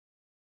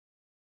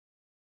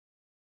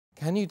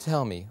can you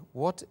tell me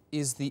what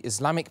is the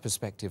Islamic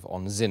perspective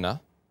on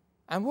zina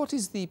and what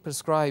is the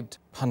prescribed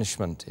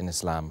punishment in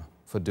Islam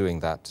for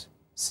doing that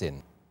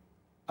sin?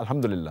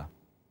 Alhamdulillah.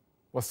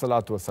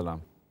 Wassalatu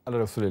wassalam. Ala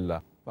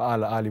Rasulillah. Wa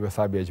ala ali wa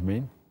sahbihi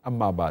ajmain.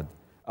 Amma ba'd.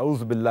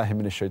 A'udhu billahi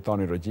minash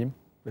shaitanir rajim.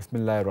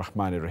 Bismillahir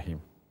rahmanir rahim.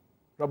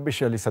 Rabbi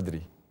shrah li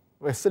sadri.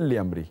 Wa yassir li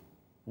amri.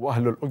 Wa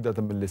ahlul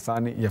 'uqdatam min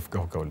lisani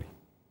yafqahu qawli.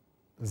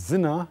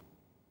 Zina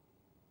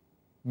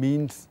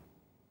means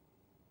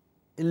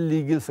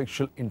illegal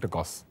sexual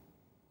intercourse,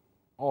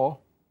 or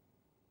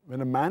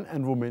when a man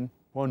and woman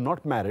who are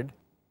not married,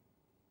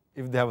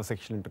 if they have a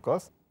sexual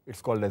intercourse,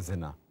 it's called as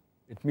zina.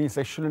 It means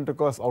sexual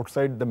intercourse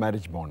outside the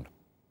marriage bond.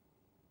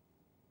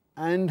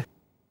 And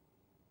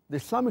the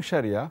Islamic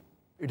Sharia,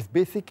 its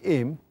basic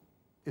aim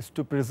is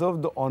to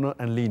preserve the honor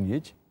and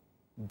lineage.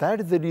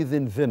 That is the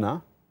reason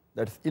zina,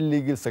 that is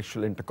illegal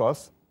sexual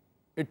intercourse,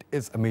 it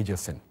is a major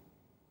sin.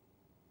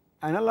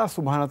 And Allah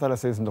subhanahu wa ta'ala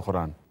says in the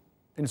Quran,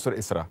 in Surah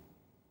Isra,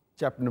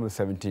 chapter number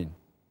 17,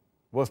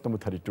 verse number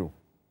 32,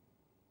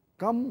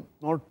 come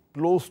not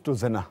close to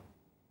zina,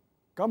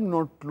 come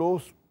not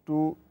close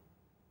to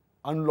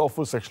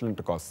unlawful sexual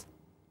intercourse,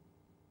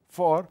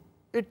 for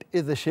it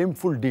is a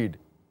shameful deed,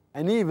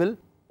 an evil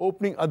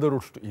opening other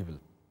routes to evil.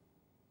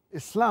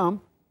 Islam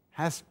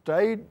has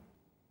tried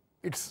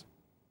its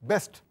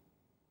best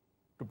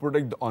to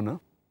protect the honor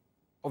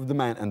of the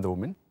man and the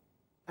woman,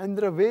 and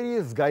there are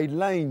various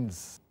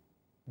guidelines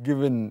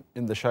given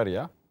in the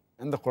Sharia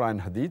and the Quran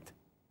and Hadith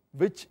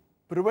which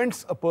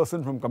prevents a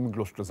person from coming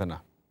close to zina.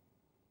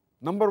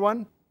 Number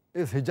one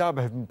is hijab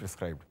has been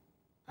prescribed,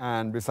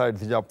 and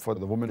besides hijab for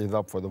the woman,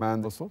 hijab for the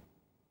man also.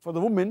 For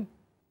the woman,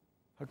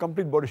 her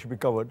complete body should be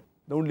covered.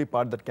 The only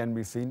part that can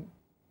be seen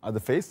are the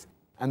face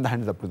and the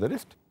hands up to the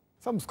wrist.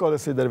 Some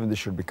scholars say that even this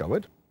should be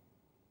covered.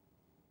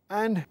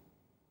 And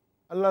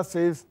Allah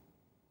says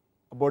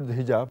about the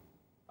hijab,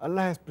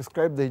 Allah has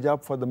prescribed the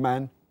hijab for the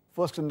man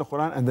first in the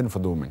Quran and then for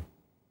the woman.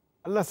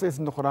 Allah says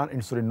in the Quran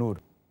in Surah Nur,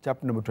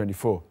 chapter number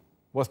 24,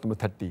 verse number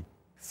 30,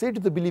 say to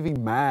the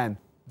believing man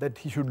that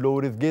he should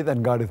lower his gaze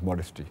and guard his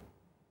modesty.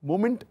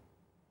 Moment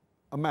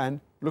a man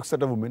looks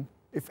at a woman,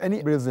 if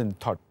any brazen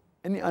thought,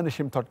 any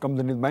unashamed thought comes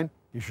in his mind,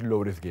 he should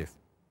lower his gaze.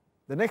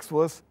 The next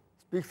verse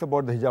speaks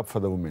about the hijab for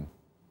the woman.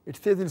 It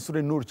says in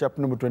Surah Nur,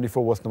 chapter number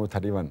 24, verse number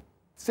 31,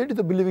 say to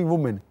the believing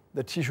woman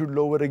that she should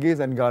lower her gaze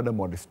and guard her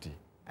modesty,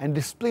 and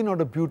display not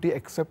her beauty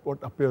except what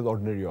appears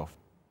ordinary of,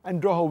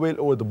 and draw her veil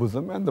over the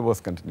bosom, and the verse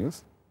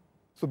continues.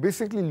 So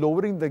basically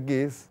lowering the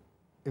gaze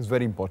is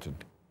very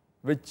important,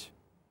 which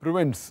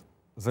prevents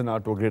zina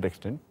to a great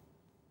extent.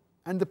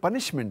 And the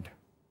punishment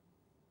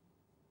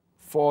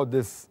for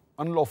this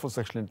unlawful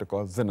sexual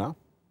intercourse, zina,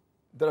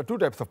 there are two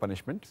types of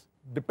punishments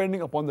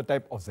depending upon the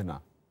type of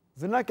zina.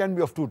 Zina can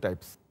be of two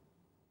types.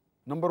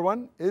 Number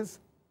one is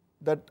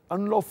that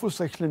unlawful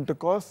sexual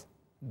intercourse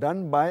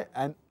done by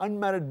an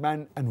unmarried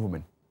man and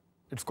woman.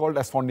 It's called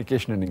as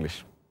fornication in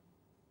English.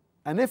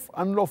 And if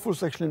unlawful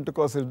sexual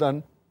intercourse is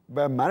done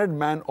by a married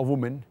man or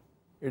woman,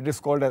 it is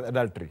called as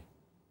adultery.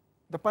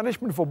 The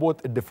punishment for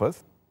both, it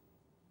differs.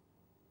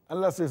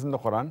 Allah says in the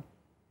Quran,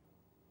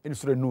 in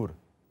Surah Nur,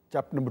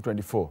 chapter number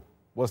 24,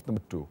 verse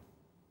number 2,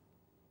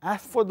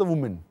 as for the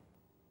woman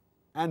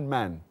and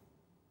man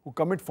who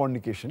commit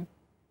fornication,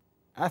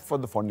 as for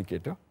the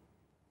fornicator,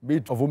 be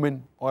it a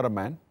woman or a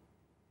man,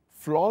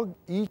 flog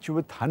each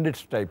with 100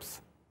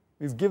 stripes,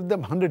 means give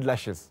them 100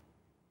 lashes,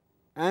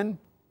 and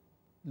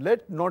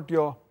let not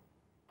your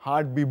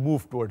heart be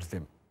moved towards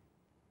them.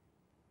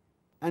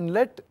 And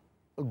let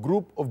a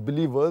group of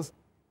believers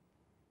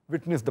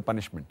witness the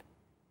punishment.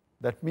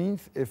 That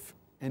means if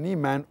any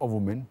man or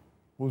woman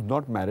who is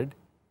not married,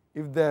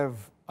 if they have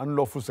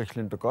unlawful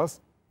sexual intercourse,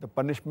 the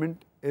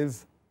punishment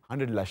is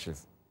 100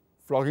 lashes,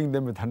 flogging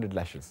them with 100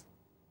 lashes.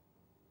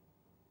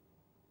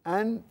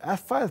 And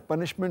as far as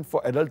punishment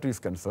for adultery is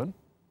concerned,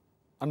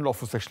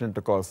 unlawful sexual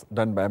intercourse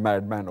done by a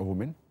married man or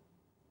woman,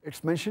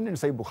 it's mentioned in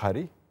Sahih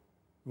Bukhari,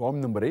 volume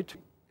number 8,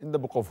 in the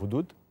book of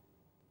Hudud,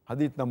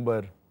 hadith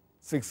number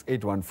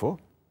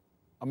 6814.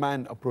 A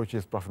man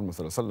approaches Prophet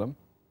Muhammad ﷺ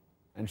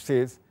and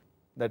says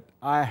that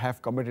I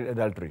have committed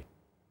adultery.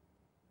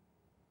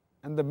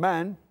 And the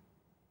man,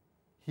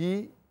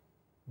 he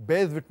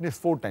bears witness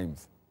 4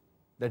 times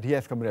that he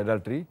has committed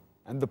adultery,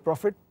 and the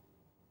Prophet,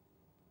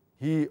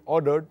 he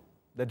ordered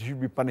that he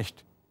should be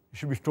punished, he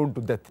should be stoned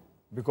to death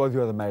because he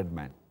was a married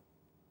man.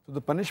 So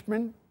the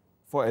punishment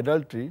for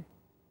adultery,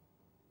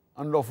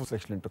 unlawful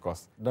sexual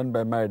intercourse done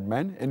by a married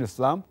man in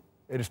Islam,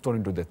 it is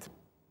stoning to death.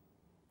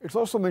 It's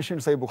also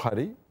mentioned in Sahih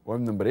Bukhari,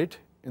 volume number 8,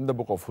 in the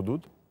book of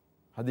Hudud,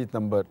 hadith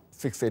number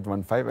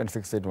 6815 and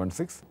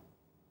 6816,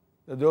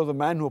 that there was a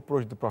man who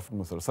approached the Prophet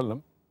Muhammad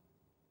ﷺ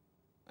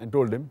and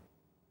told him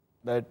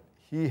that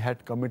he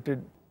had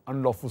committed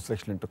unlawful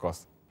sexual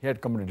intercourse. He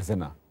had committed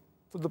zina.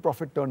 So the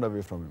Prophet turned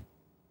away from him.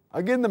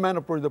 Again the man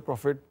approached the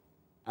Prophet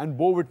and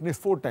bore witness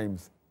 4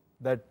 times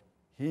that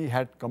he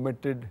had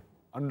committed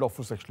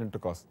unlawful sexual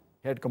intercourse.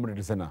 He had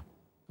committed zina.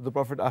 So the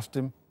Prophet asked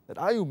him that,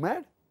 are you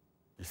mad?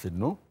 He said,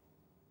 no.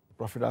 The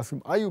Prophet asked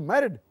him, are you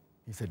married?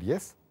 He said,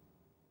 yes.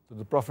 So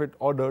the Prophet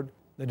ordered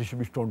that he should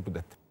be stoned to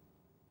death.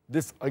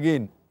 This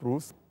again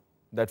proves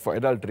that for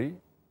adultery,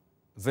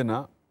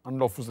 zina,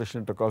 unlawful sexual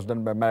intercourse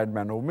done by married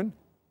man or woman,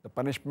 the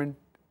punishment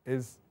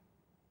is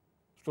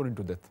stoning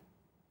to death.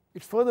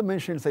 It's further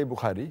mentioned in Sahih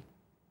Bukhari,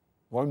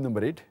 volume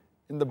number 8,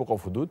 in the book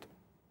of Hudud,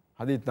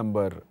 hadith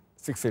number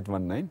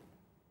 6819.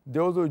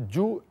 There was a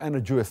Jew and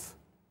a Jewess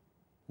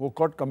who were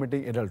caught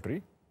committing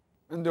adultery,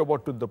 and they were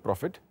brought to the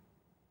Prophet.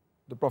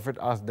 The Prophet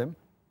asked them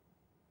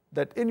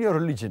that in your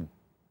religion,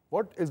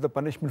 what is the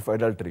punishment for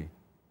adultery?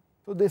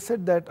 So they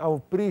said that our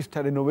priest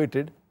had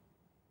innovated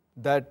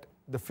that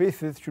the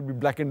faces should be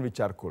blackened with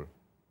charcoal.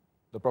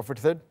 The Prophet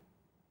said,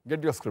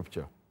 get your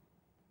scripture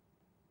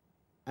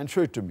and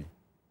show it to me.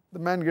 The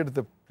man gets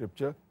the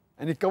scripture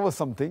and he covers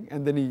something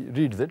and then he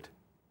reads it.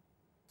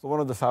 So one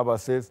of the Sahaba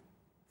says,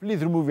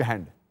 please remove your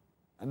hand.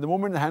 And the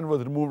moment the hand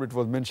was removed, it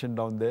was mentioned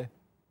down there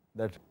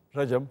that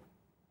Rajam,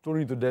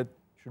 stoning to death,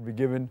 should be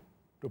given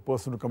to a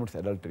person who commits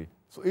adultery.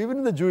 So even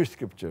in the Jewish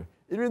scripture,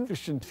 even in the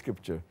Christian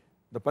scripture,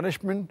 the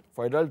punishment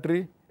for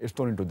adultery is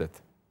stoning to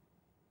death.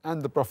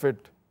 And the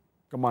Prophet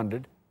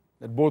commanded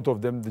that both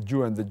of them, the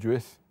Jew and the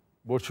Jewess,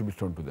 both should be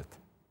stoned to death.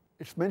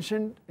 It's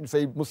mentioned in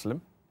Sahih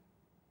Muslim,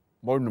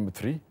 volume number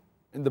 3,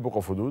 in the book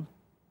of Hudud,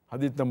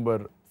 hadith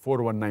number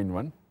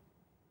 4191,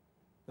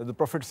 that the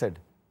Prophet said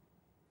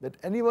that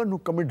anyone who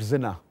commits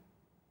zina,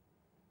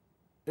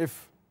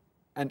 if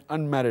an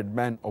unmarried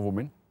man or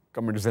woman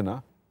commits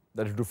zina,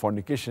 that is to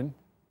fornication,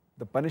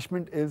 the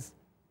punishment is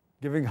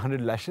giving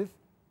 100 lashes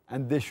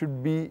and they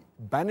should be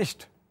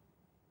banished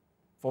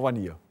for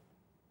 1 year.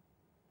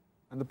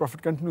 And the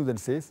Prophet continues and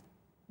says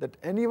that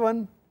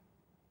anyone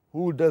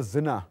who does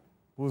zina,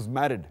 who is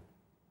married,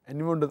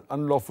 anyone who does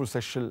unlawful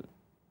sexual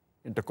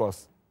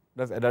intercourse,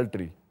 does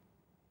adultery,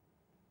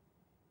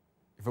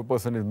 if a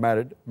person is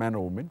married, man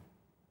or woman,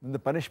 then the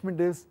punishment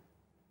is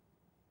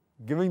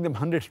giving them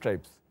 100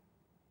 stripes,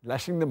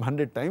 lashing them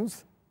 100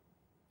 times,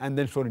 and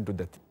then stoning to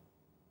death.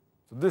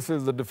 So this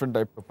is the different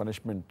type of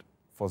punishment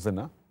for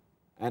zina,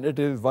 and it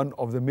is one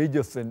of the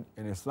major sin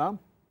in Islam.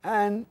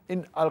 And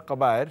in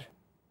Al-Kabair,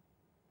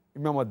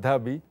 Imam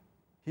Al-Dhabi,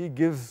 he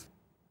gives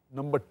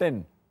number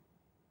 10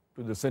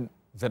 to the sin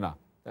zina,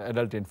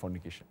 adultery and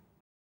fornication.